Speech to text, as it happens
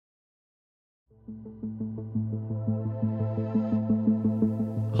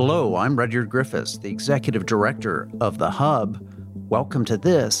Hello, I'm Rudyard Griffiths, the Executive Director of The Hub. Welcome to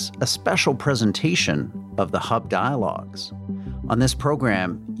this, a special presentation of the Hub Dialogues. On this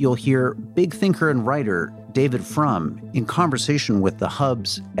program, you'll hear big thinker and writer David Frum in conversation with The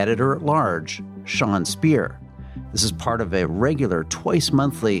Hub's editor-at-large, Sean Speer. This is part of a regular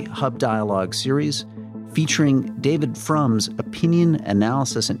twice-monthly Hub Dialogue series featuring David Frum's opinion,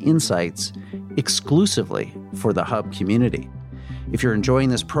 analysis, and insights exclusively for the Hub community. If you're enjoying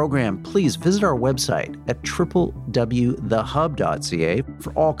this program, please visit our website at www.thehub.ca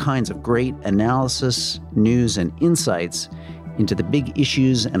for all kinds of great analysis, news, and insights into the big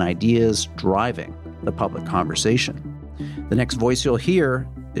issues and ideas driving the public conversation. The next voice you'll hear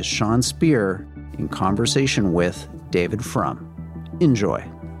is Sean Speer in conversation with David Frum. Enjoy.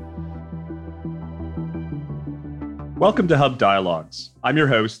 Welcome to Hub Dialogues. I'm your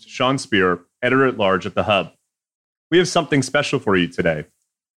host, Sean Speer, editor-at-large at The Hub. We have something special for you today.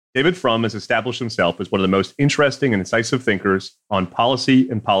 David Frum has established himself as one of the most interesting and incisive thinkers on policy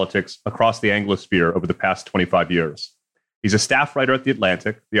and politics across the Anglosphere over the past 25 years. He's a staff writer at The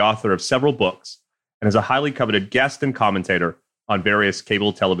Atlantic, the author of several books, and is a highly coveted guest and commentator on various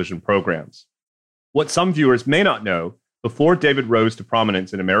cable television programs. What some viewers may not know, before David rose to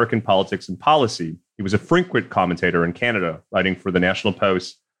prominence in American politics and policy, he was a frequent commentator in Canada, writing for the National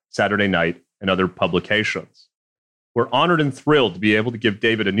Post, Saturday Night, and other publications. We're honored and thrilled to be able to give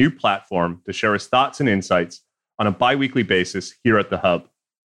David a new platform to share his thoughts and insights on a bi-weekly basis here at The Hub.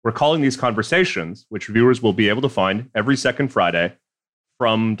 We're calling these conversations, which viewers will be able to find every second Friday,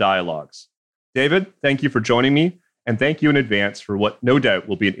 Frum Dialogues. David, thank you for joining me, and thank you in advance for what no doubt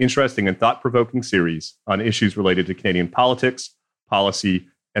will be an interesting and thought-provoking series on issues related to Canadian politics, policy,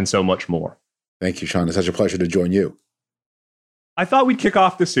 and so much more. Thank you, Sean. It's such a pleasure to join you. I thought we'd kick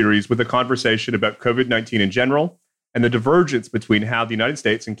off the series with a conversation about COVID-19 in general, and the divergence between how the United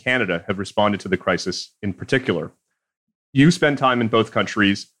States and Canada have responded to the crisis in particular. You spend time in both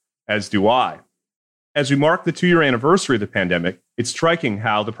countries, as do I. As we mark the 2-year anniversary of the pandemic, it's striking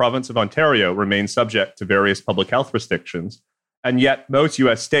how the province of Ontario remains subject to various public health restrictions, and yet most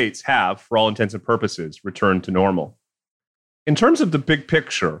U.S. states have, for all intents and purposes, returned to normal. In terms of the big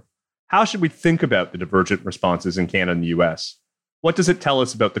picture, how should we think about the divergent responses in Canada and the U.S.? What does it tell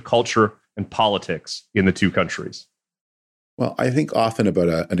us about the culture and politics in the two countries? Well, I think often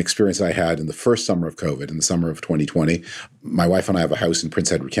about an experience I had in the first summer of COVID, in the summer of 2020. My wife and I have a house in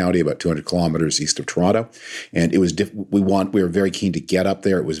Prince Edward County, about 200 kilometers east of Toronto. And it was we were very keen to get up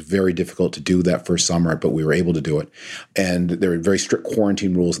there. It was very difficult to do that first summer, but we were able to do it. And there were very strict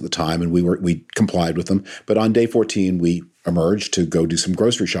quarantine rules at the time, and we complied with them. But on day 14, we emerged to go do some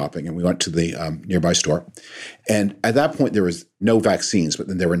grocery shopping, and we went to the nearby store. And at that point, there was no vaccines, but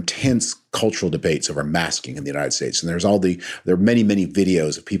then there were intense cultural debates over masking in the United States. And there are many, many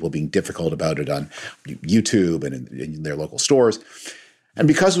videos of people being difficult about it on YouTube and in their local stores. And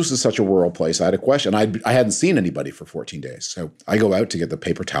because this was such a rural place, I had a question. I hadn't seen anybody for 14 days. So I go out to get the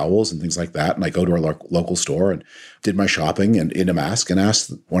paper towels and things like that. And I go to our local store and did my shopping and in a mask and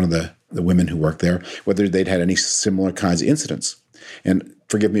asked one of the women who worked there whether they'd had any similar kinds of incidents. And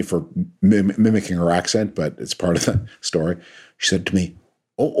forgive me for mimicking her accent, but it's part of the story. She said to me,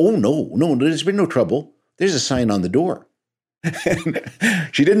 Oh, no, there's been no trouble. There's a sign on the door. And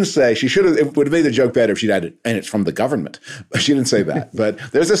she didn't say, it would have made the joke better if she'd added, and it's from the government. But she didn't say that. But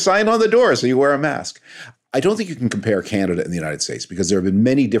there's a sign on the door, so you wear a mask. I don't think you can compare Canada and the United States because there have been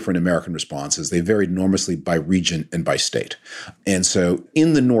many different American responses. They varied enormously by region and by state. And so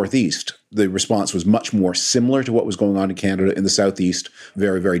in the Northeast, the response was much more similar to what was going on in Canada. In the Southeast,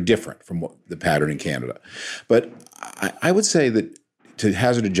 very, very different from what the pattern in Canada. But I would say that, to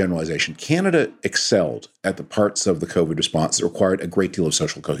hazard a generalization, Canada excelled at the parts of the COVID response that required a great deal of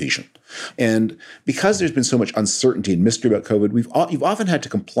social cohesion. And because there's been so much uncertainty and mystery about COVID, you've often had to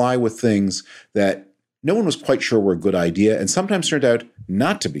comply with things that no one was quite sure were a good idea and sometimes turned out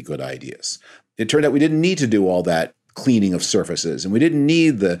not to be good ideas. It turned out we didn't need to do all that cleaning of surfaces, and we didn't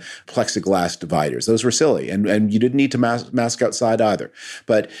need the plexiglass dividers. Those were silly, and you didn't need to mask outside either.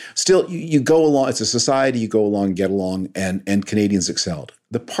 But still, you go along. It's a society. You go along, get along, and Canadians excelled.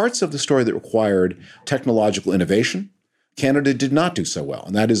 The parts of the story that required technological innovation, Canada did not do so well,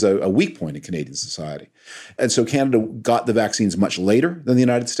 and that is a weak point in Canadian society. And so Canada got the vaccines much later than the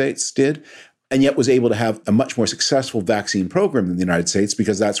United States did, and yet was able to have a much more successful vaccine program than the United States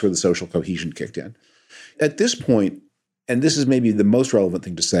because that's where the social cohesion kicked in. At this point, and this is maybe the most relevant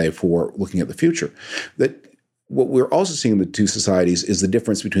thing to say for looking at the future, that what we're also seeing in the two societies is the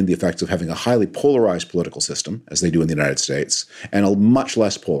difference between the effects of having a highly polarized political system, as they do in the United States, and a much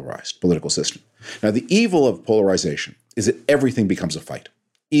less polarized political system. Now, the evil of polarization is that everything becomes a fight.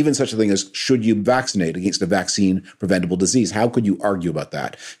 Even such a thing as, should you vaccinate against a vaccine-preventable disease? How could you argue about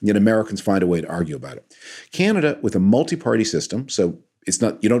that? And yet Americans find a way to argue about it. Canada, with a multi-party system, so it's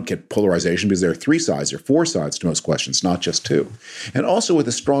not, you don't get polarization because there are 3 sides or 4 sides to most questions, not just 2. And also with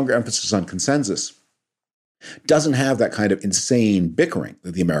a stronger emphasis on consensus, doesn't have that kind of insane bickering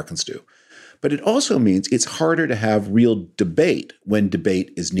that the Americans do. But it also means it's harder to have real debate when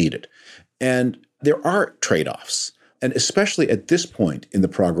debate is needed. And there are trade-offs. And especially at this point in the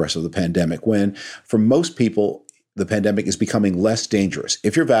progress of the pandemic, when for most people, the pandemic is becoming less dangerous.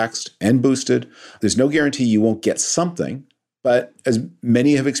 If you're vaxxed and boosted, there's no guarantee you won't get something. But as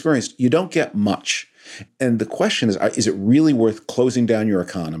many have experienced, you don't get much. And the question is it really worth closing down your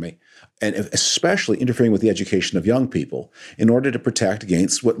economy and especially interfering with the education of young people in order to protect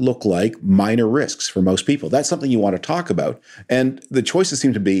against what look like minor risks for most people? That's something you want to talk about. And the choices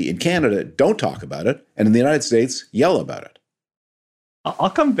seem to be in Canada, don't talk about it. And in the United States, yell about it. I'll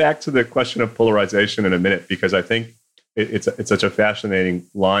come back to the question of polarization in a minute, because I think it's such a fascinating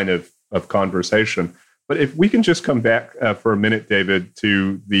line of conversation. But if we can just come back for a minute, David,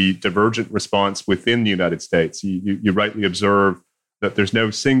 to the divergent response within the United States. You rightly observe that there's no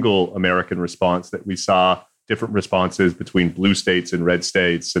single American response, that we saw different responses between blue states and red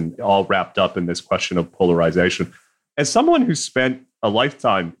states, and all wrapped up in this question of polarization. As someone who spent a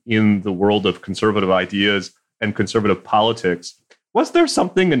lifetime in the world of conservative ideas and conservative politics, was there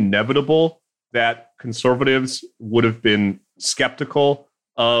something inevitable that conservatives would have been skeptical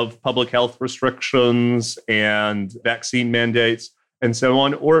of public health restrictions and vaccine mandates and so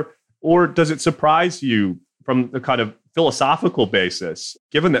on? Or does it surprise you from the kind of philosophical basis,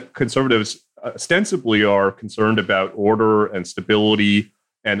 given that conservatives ostensibly are concerned about order and stability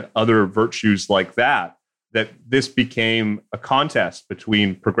and other virtues like that, that this became a contest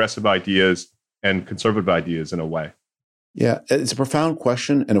between progressive ideas and conservative ideas in a way? Yeah, it's a profound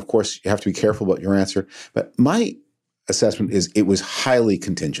question. And of course, you have to be careful about your answer. But my assessment is it was highly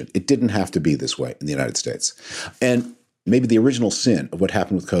contingent. It didn't have to be this way in the United States. And maybe the original sin of what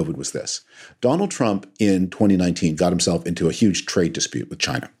happened with COVID was this. Donald Trump in 2019 got himself into a huge trade dispute with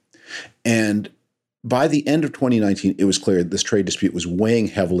China. And by the end of 2019, it was clear that this trade dispute was weighing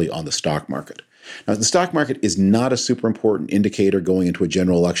heavily on the stock market. Now, the stock market is not a super important indicator going into a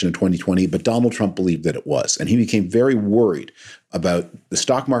general election in 2020, but Donald Trump believed that it was. And he became very worried about the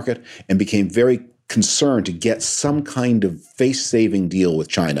stock market and became very concerned to get some kind of face-saving deal with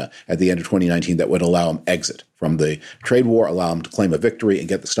China at the end of 2019 that would allow him exit from the trade war, allow him to claim a victory and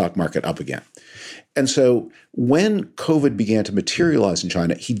get the stock market up again. And so when COVID began to materialize in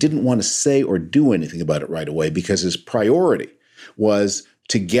China, he didn't want to say or do anything about it right away because his priority was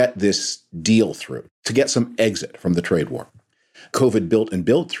to get this deal through, to get some exit from the trade war. COVID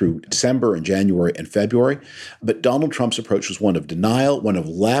built through December and January and February. But Donald Trump's approach was one of denial, one of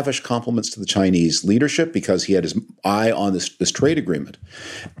lavish compliments to the Chinese leadership because he had his eye on this trade agreement.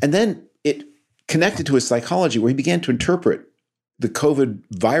 And then it connected to his psychology where he began to interpret the COVID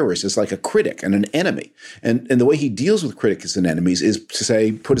virus as like a critic and an enemy. And the way he deals with critics and enemies is to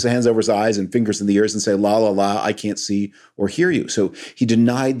say, put his hands over his eyes and fingers in the ears and say, la, la, la, I can't see or hear you. So he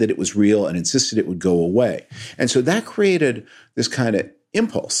denied that it was real and insisted it would go away. And so that created this kind of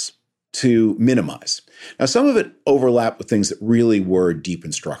impulse to minimize. Now, some of it overlapped with things that really were deep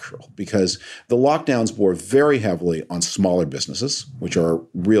and structural because the lockdowns bore very heavily on smaller businesses, which are a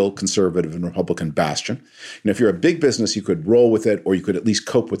real conservative and Republican bastion. And if you're a big business, you could roll with it or you could at least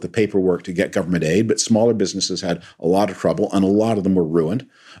cope with the paperwork to get government aid. But smaller businesses had a lot of trouble and a lot of them were ruined.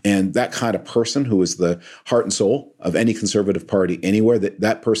 And that kind of person who is the heart and soul of any conservative party anywhere,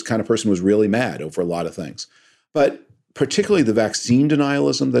 kind of person was really mad over a lot of things. But particularly the vaccine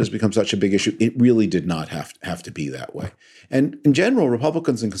denialism that has become such a big issue, it really did not have to be that way. And in general,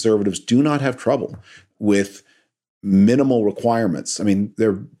 Republicans and conservatives do not have trouble with minimal requirements. I mean,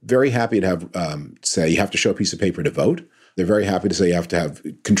 they're very happy to have, say, you have to show a piece of paper to vote. They're very happy to say you have to have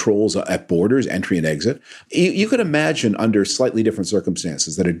controls at borders, entry and exit. You could imagine under slightly different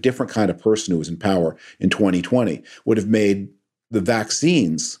circumstances that a different kind of person who was in power in 2020 would have made the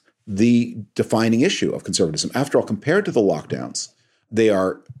vaccines the defining issue of conservatism. After all, compared to the lockdowns, they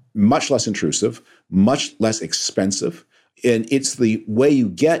are much less intrusive, much less expensive, and it's the way you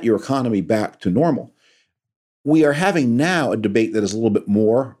get your economy back to normal. We are having now a debate that is a little bit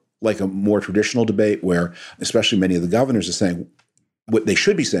more like a more traditional debate where especially many of the governors are saying what they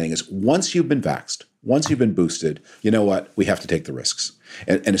should be saying is once you've been vaxxed, once you've been boosted, you know what? We have to take the risks.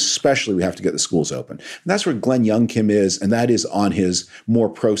 And especially we have to get the schools open. And that's where Glenn Youngkin is, and that is on his more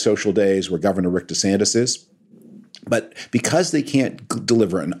pro-social days where Governor Rick DeSantis is. But because they can't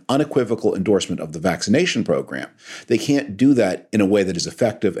deliver an unequivocal endorsement of the vaccination program, they can't do that in a way that is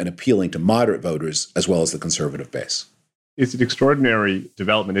effective and appealing to moderate voters as well as the conservative base. It's an extraordinary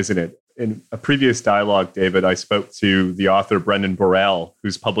development, isn't it? In a previous dialogue, David, I spoke to the author Brendan Burrell,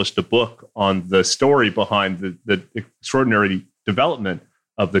 who's published a book on the story behind the extraordinary development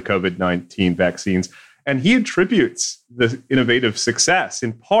of the COVID-19 vaccines. And he attributes the innovative success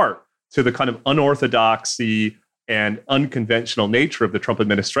in part to the kind of unorthodoxy and unconventional nature of the Trump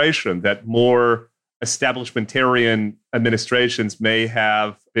administration, that more establishmentarian administrations may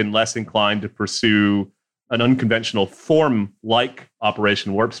have been less inclined to pursue an unconventional form like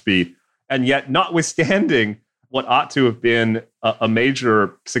Operation Warp Speed. And yet, notwithstanding what ought to have been a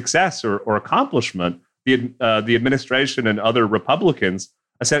major success or accomplishment, the administration and other Republicans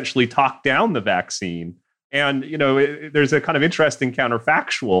essentially talked down the vaccine. And, there's a kind of interesting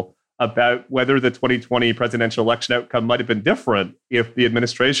counterfactual about whether the 2020 presidential election outcome might have been different if the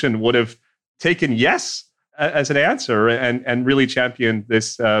administration would have taken yes as an answer and really championed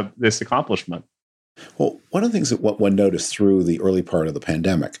this accomplishment. Well, one of the things that one noticed through the early part of the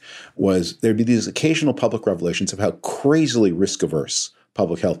pandemic was there'd be these occasional public revelations of how crazily risk-averse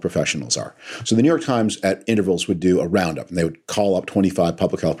public health professionals are. So the New York Times at intervals would do a roundup, and they would call up 25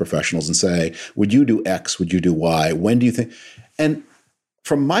 public health professionals and say, would you do X? Would you do Y? When do you think? And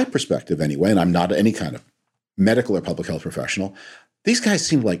from my perspective anyway, and I'm not any kind of medical or public health professional, these guys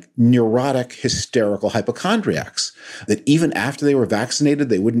seemed like neurotic, hysterical hypochondriacs, that even after they were vaccinated,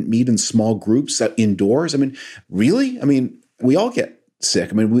 they wouldn't meet in small groups indoors. I mean, really? I mean, we all get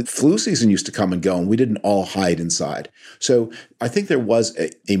sick. I mean, flu season used to come and go, and we didn't all hide inside. So I think there was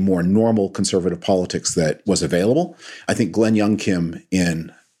a more normal conservative politics that was available. I think Glenn Youngkin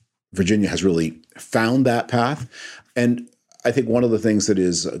in Virginia has really found that path. And I think one of the things that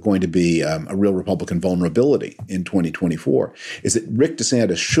is going to be a real Republican vulnerability in 2024 is that Rick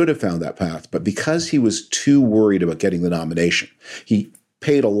DeSantis should have found that path, but because he was too worried about getting the nomination, he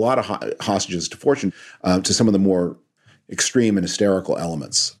paid a lot of hostages to fortune to some of the more extreme and hysterical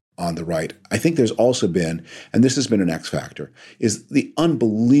elements on the right. I think there's also been, and this has been an X factor, is the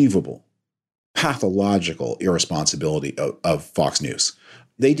unbelievable pathological irresponsibility of Fox News.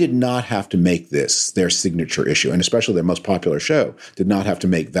 They did not have to make this their signature issue, and especially their most popular show did not have to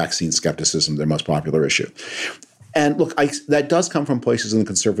make vaccine skepticism their most popular issue. And look, that does come from places in the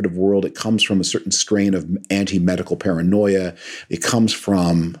conservative world. It comes from a certain strain of anti-medical paranoia. It comes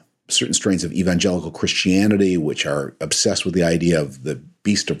from certain strains of evangelical Christianity, which are obsessed with the idea of the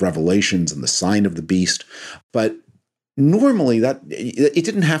beast of Revelations and the sign of the beast. But normally, it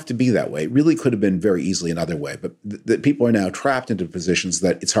didn't have to be that way. It really could have been very easily another way. But that people are now trapped into positions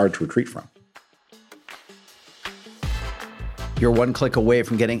that it's hard to retreat from. You're one click away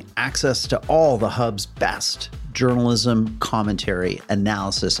from getting access to all the Hub's best journalism, commentary,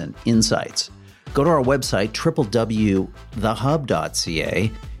 analysis, and insights. Go to our website,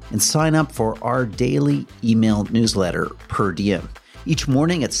 www.thehub.ca, and sign up for our daily email newsletter per diem. Each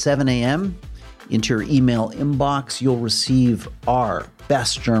morning at 7 a.m., into your email inbox, you'll receive our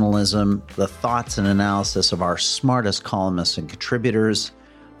best journalism, the thoughts and analysis of our smartest columnists and contributors,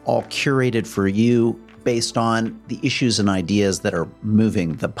 all curated for you based on the issues and ideas that are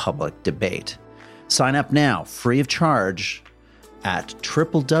moving the public debate. Sign up now, free of charge, at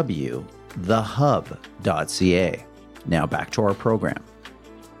www.thehub.ca. Now back to our program.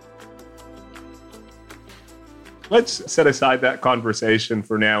 Let's set aside that conversation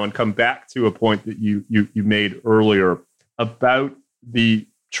for now and come back to a point that you made earlier about the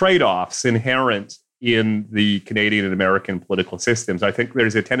trade-offs inherent in the Canadian and American political systems. I think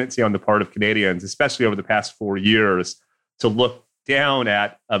there's a tendency on the part of Canadians, especially over the past 4 years, to look down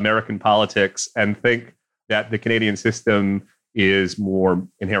at American politics and think that the Canadian system is more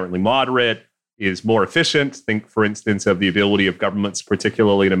inherently moderate, is more efficient. Think, for instance, of the ability of governments,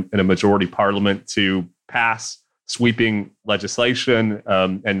 particularly in a majority parliament, to pass sweeping legislation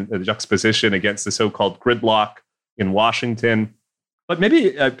and the juxtaposition against the so-called gridlock in Washington. But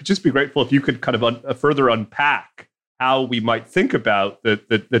maybe I'd just be grateful if you could kind of further unpack how we might think about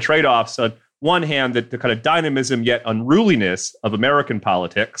the trade-offs. On one hand, the kind of dynamism yet unruliness of American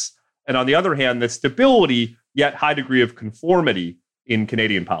politics, and on the other hand, the stability yet high degree of conformity in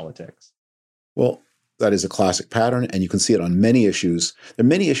Canadian politics. Well, that is a classic pattern, and you can see it on many issues. There are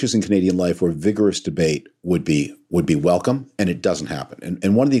many issues in Canadian life where vigorous debate would be welcome, and it doesn't happen.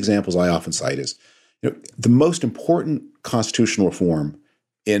 And one of the examples I often cite is, the most important constitutional reform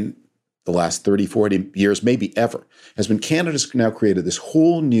in the last 30, 40 years, maybe ever, has been Canada's now created this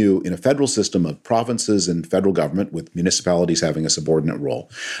whole new, in a federal system of provinces and federal government with municipalities having a subordinate role.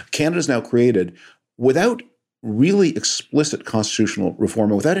 Canada's now created, without really explicit constitutional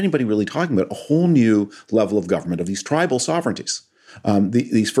reform, and without anybody really talking about a whole new level of government of these tribal sovereignties,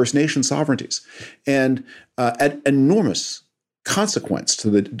 these First Nation sovereignties, and at enormous consequence to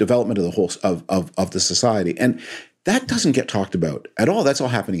the development of the whole of the society. And that doesn't get talked about at all. That's all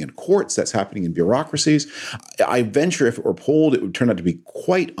happening in courts. That's happening in bureaucracies. I venture if it were polled, it would turn out to be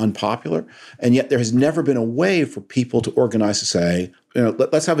quite unpopular. And yet there has never been a way for people to organize to say,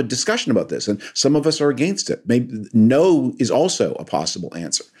 let's have a discussion about this. And some of us are against it. Maybe no is also a possible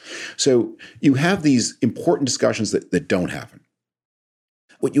answer. So you have these important discussions that don't happen.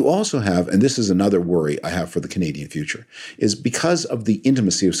 What you also have, and this is another worry I have for the Canadian future, is because of the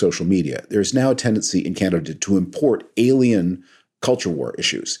intimacy of social media, there's now a tendency in Canada to import alien culture war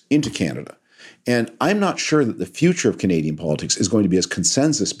issues into Canada. And I'm not sure that the future of Canadian politics is going to be as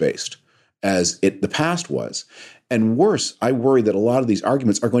consensus-based as the past was. And worse, I worry that a lot of these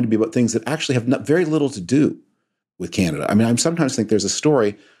arguments are going to be about things that actually have very little to do with Canada. I mean, I sometimes think there's a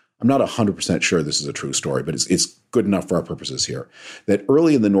story, I'm not 100% sure this is a true story, but it's good enough for our purposes here, that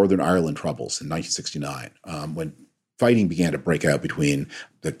early in the Northern Ireland Troubles in 1969, when fighting began to break out between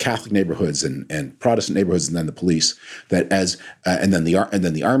the Catholic neighborhoods and Protestant neighborhoods, and then the police, and then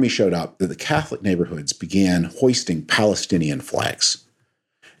the army showed up, that the Catholic neighborhoods began hoisting Palestinian flags,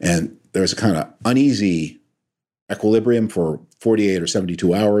 and there was a kind of uneasy equilibrium for 48 or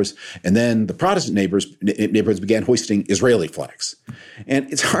 72 hours. And then the Protestant neighborhoods began hoisting Israeli flags. And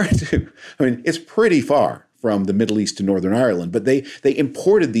it's hard it's pretty far from the Middle East to Northern Ireland, but they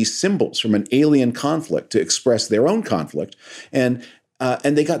imported these symbols from an alien conflict to express their own conflict. And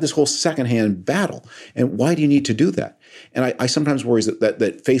they got this whole secondhand battle. And why do you need to do that? And I sometimes worry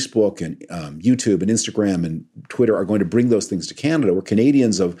that Facebook and YouTube and Instagram and Twitter are going to bring those things to Canada, where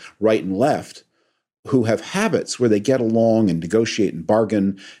Canadians of right and left who have habits where they get along and negotiate and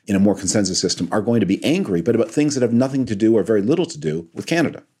bargain in a more consensus system are going to be angry, but about things that have nothing to do or very little to do with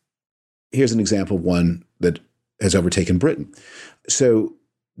Canada. Here's an example of one that has overtaken Britain. So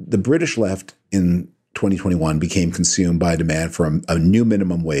the British left in 2021 became consumed by a demand for a new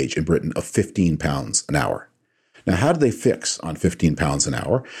minimum wage in Britain of £15 an hour. Now, how did they fix on £15 an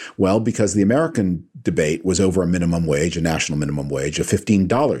hour? Well, because the American debate was over a minimum wage, a national minimum wage of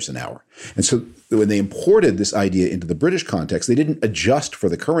 $15 an hour. And so when they imported this idea into the British context, they didn't adjust for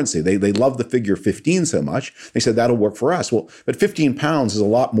the currency. They loved the figure 15 so much, they said that'll work for us. Well, but £15 is a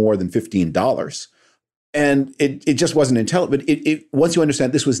lot more than $15. And it just wasn't intelligent. But once you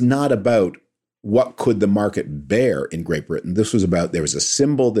understand, this was not about what could the market bear in Great Britain. This was about, there was a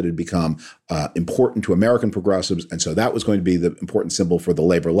symbol that had become important to American progressives, and so that was going to be the important symbol for the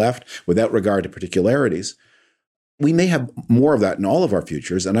labor left, without regard to particularities. We may have more of that in all of our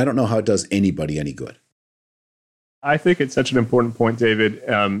futures, and I don't know how it does anybody any good. I think it's such an important point, David,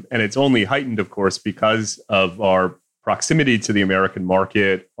 and it's only heightened, of course, because of our proximity to the American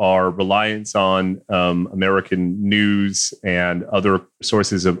market, our reliance on American news and other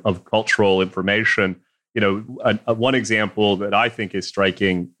sources of cultural information. One example that I think is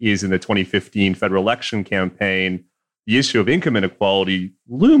striking is in the 2015 federal election campaign, the issue of income inequality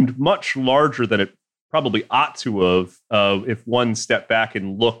loomed much larger than it probably ought to have if one stepped back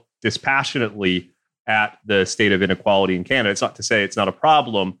and looked dispassionately at the state of inequality in Canada. It's not to say it's not a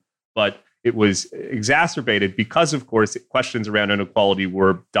problem, but it was exacerbated because, of course, questions around inequality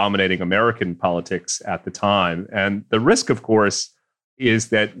were dominating American politics at the time. And the risk, of course, is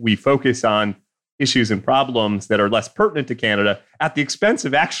that we focus on issues and problems that are less pertinent to Canada at the expense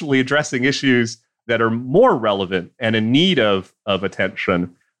of actually addressing issues that are more relevant and in need of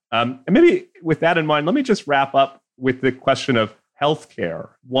attention. And maybe with that in mind, let me just wrap up with the question of healthcare.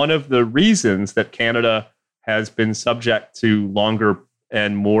 One of the reasons that Canada has been subject to longer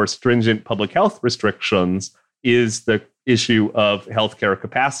and more stringent public health restrictions is the issue of healthcare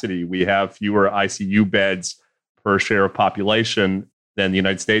capacity. We have fewer ICU beds per share of population than the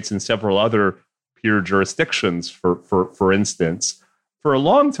United States and several other peer jurisdictions, for instance. For a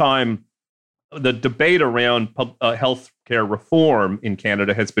long time, the debate around healthcare reform in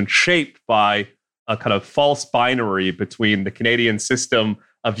Canada has been shaped by a kind of false binary between the Canadian system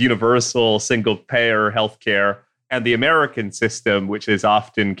of universal single-payer healthcare and the American system, which is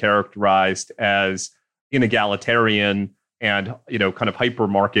often characterized as inegalitarian and, kind of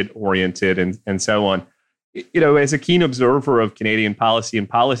hyper-market oriented and so on. As a keen observer of Canadian policy and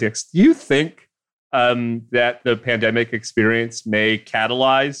politics, do you think that the pandemic experience may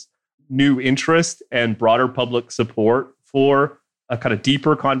catalyze new interest and broader public support for a kind of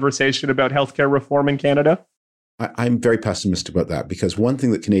deeper conversation about healthcare reform in Canada? I'm very pessimistic about that, because one thing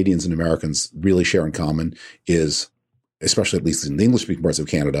that Canadians and Americans really share in common is especially at least in the English-speaking parts of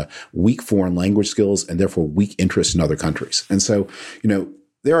Canada, weak foreign language skills and therefore weak interest in other countries. And so,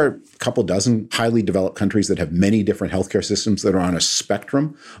 there are a couple dozen highly developed countries that have many different healthcare systems that are on a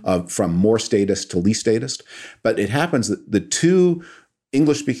spectrum from more statist to least statist. But it happens that the two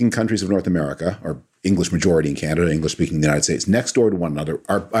English-speaking countries of North America, or English majority in Canada, English-speaking in the United States, next door to one another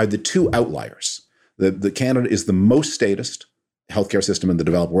are the two outliers. The Canada is the most statist healthcare system in the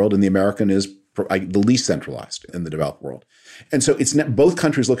developed world, and the American is the least centralized in the developed world. And so both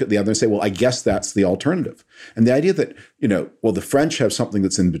countries look at the other and say, well, I guess that's the alternative. And the idea that, the French have something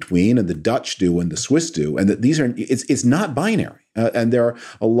that's in between and the Dutch do and the Swiss do, and that it's not binary. And there are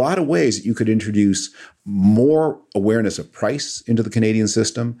a lot of ways that you could introduce more awareness of price into the Canadian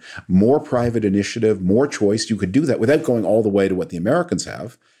system, more private initiative, more choice. You could do that without going all the way to what the Americans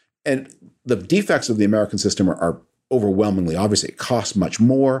have. And the defects of the American system are overwhelmingly obvious. It costs much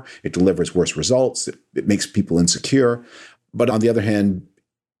more. It delivers worse results. It makes people insecure. But on the other hand,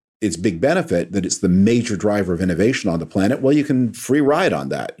 its big benefit that it's the major driver of innovation on the planet. Well, you can free ride on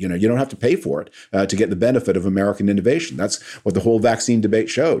that. You don't have to pay for it to get the benefit of American innovation. That's what the whole vaccine debate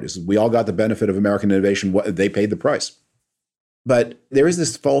showed, is we all got the benefit of American innovation. They paid the price. But there is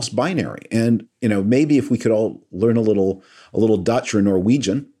this false binary. And, maybe if we could all learn a little Dutch or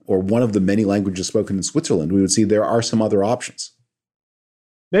Norwegian, or one of the many languages spoken in Switzerland, we would see there are some other options.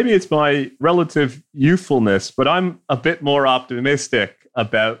 Maybe it's my relative youthfulness, but I'm a bit more optimistic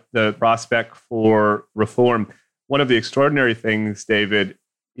about the prospect for reform. One of the extraordinary things, David,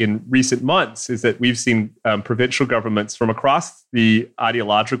 in recent months is that we've seen provincial governments from across the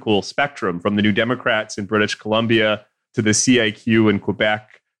ideological spectrum, from the New Democrats in British Columbia to the CAQ in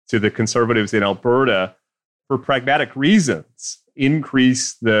Quebec to the Conservatives in Alberta, for pragmatic reasons,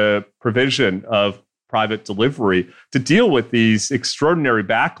 increase the provision of private delivery to deal with these extraordinary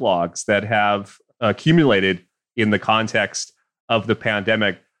backlogs that have accumulated in the context of the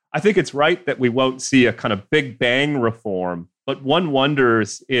pandemic. I think it's right that we won't see a kind of big bang reform, but one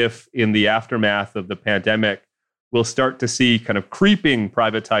wonders if in the aftermath of the pandemic, we'll start to see kind of creeping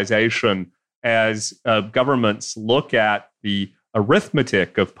privatization as governments look at the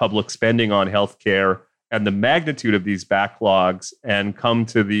arithmetic of public spending on healthcare and the magnitude of these backlogs and come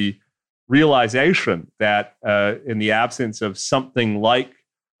to the realization that in the absence of something like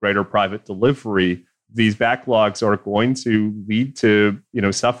greater private delivery, these backlogs are going to lead to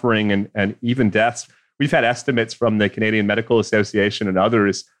suffering and even deaths. We've had estimates from the Canadian Medical Association and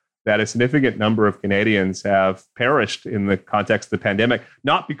others that a significant number of Canadians have perished in the context of the pandemic,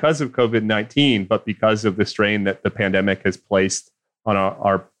 not because of COVID-19, but because of the strain that the pandemic has placed on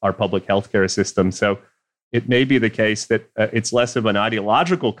our public healthcare system. So it may be the case that it's less of an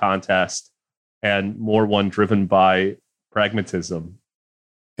ideological contest and more one driven by pragmatism.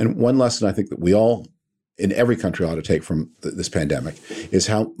 And one lesson I think that we all in every country ought to take from this pandemic is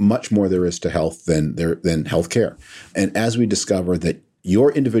how much more there is to health than healthcare. And as we discover that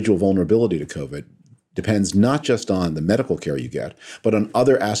your individual vulnerability to COVID depends not just on the medical care you get, but on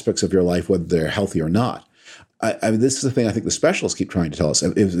other aspects of your life, whether they're healthy or not. This is the thing I think the specialists keep trying to tell us,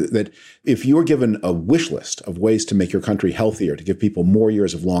 is that if you're given a wish list of ways to make your country healthier, to give people more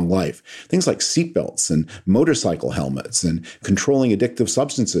years of long life, things like seatbelts and motorcycle helmets and controlling addictive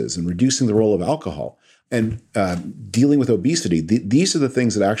substances and reducing the role of alcohol and dealing with obesity, these are the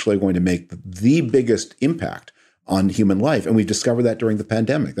things that actually are going to make the biggest impact on human life. And we've discovered that during the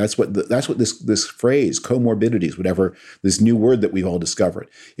pandemic. That's what this phrase, comorbidities, whatever, this new word that we've all discovered.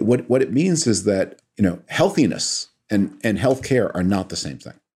 What it means is that, healthiness and healthcare are not the same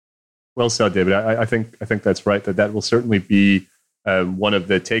thing. Well said, David. I think that's right, that will certainly be one of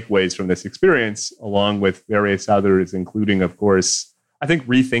the takeaways from this experience, along with various others, including, of course, I think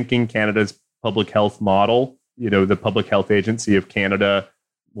rethinking Canada's public health model. The Public Health Agency of Canada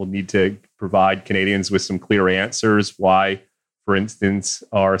will need to provide Canadians with some clear answers why, for instance,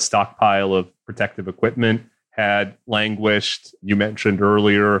 our stockpile of protective equipment had languished. You mentioned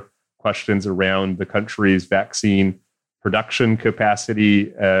earlier questions around the country's vaccine production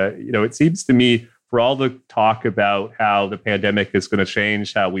capacity. It seems to me, for all the talk about how the pandemic is going to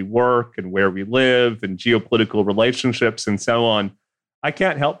change how we work and where we live and geopolitical relationships and so on, I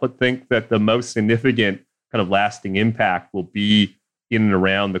can't help but think that the most significant kind of lasting impact will be in and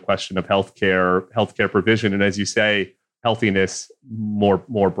around the question of healthcare provision, and as you say, healthiness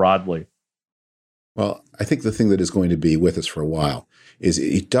more broadly. Well, I think the thing that is going to be with us for a while is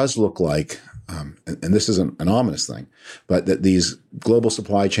it does look like, and this isn't an ominous thing, but that these global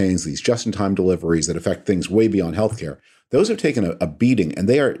supply chains, these just-in-time deliveries that affect things way beyond healthcare, those have taken a beating, and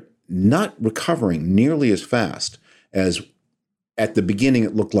they are not recovering nearly as fast as at the beginning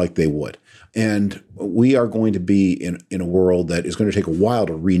it looked like they would. And we are going to be in a world that is going to take a while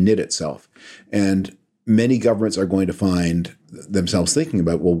to reknit itself. And many governments are going to find themselves thinking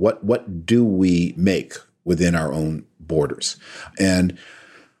about, well, what do we make within our own borders? And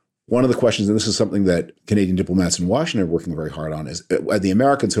one of the questions, and this is something that Canadian diplomats in Washington are working very hard on, is the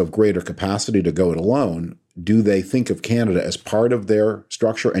Americans who have greater capacity to go it alone, do they think of Canada as part of their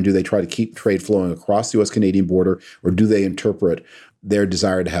structure, and do they try to keep trade flowing across the U.S.-Canadian border, or do they interpret their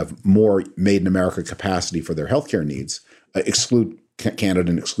desire to have more made in America capacity for their healthcare needs, exclude Canada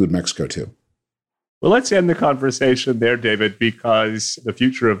and exclude Mexico too? Well, let's end the conversation there, David, because the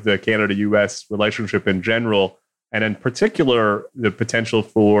future of the Canada-U.S. relationship in general, and in particular, the potential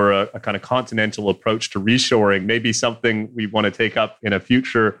for a kind of continental approach to reshoring may be something we want to take up in a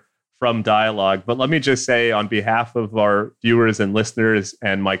future Frum dialogue. But let me just say on behalf of our viewers and listeners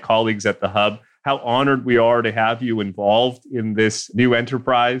and my colleagues at the Hub, how honored we are to have you involved in this new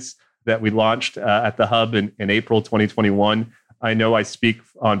enterprise that we launched at the Hub in April 2021. I know I speak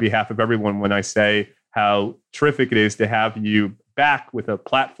on behalf of everyone when I say how terrific it is to have you back with a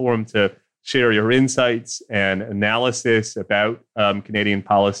platform to share your insights and analysis about Canadian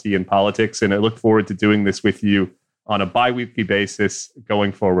policy and politics. And I look forward to doing this with you on a bi-weekly basis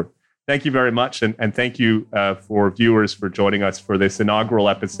going forward. Thank you very much. And thank you for viewers for joining us for this inaugural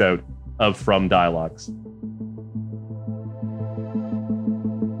episode of Frum Dialogues.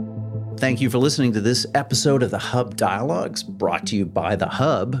 Thank you for listening to this episode of the Hub Dialogues, brought to you by the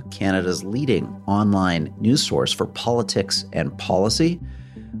Hub, Canada's leading online news source for politics and policy.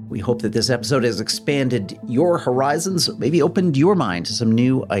 We hope that this episode has expanded your horizons, maybe opened your mind to some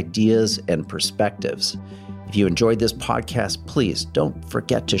new ideas and perspectives. If you enjoyed this podcast, please don't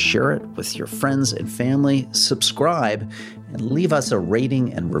forget to share it with your friends and family, subscribe, and leave us a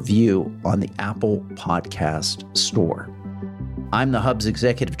rating and review on the Apple Podcast Store. I'm the Hub's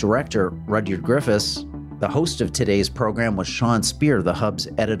Executive Director, Rudyard Griffiths. The host of today's program was Sean Speer, the Hub's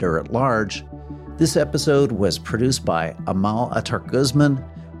Editor-at-Large. This episode was produced by Amal Atar-Guzman.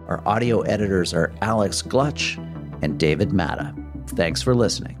 Our audio editors are Alex Glutch and David Matta. Thanks for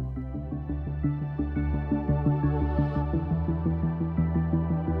listening.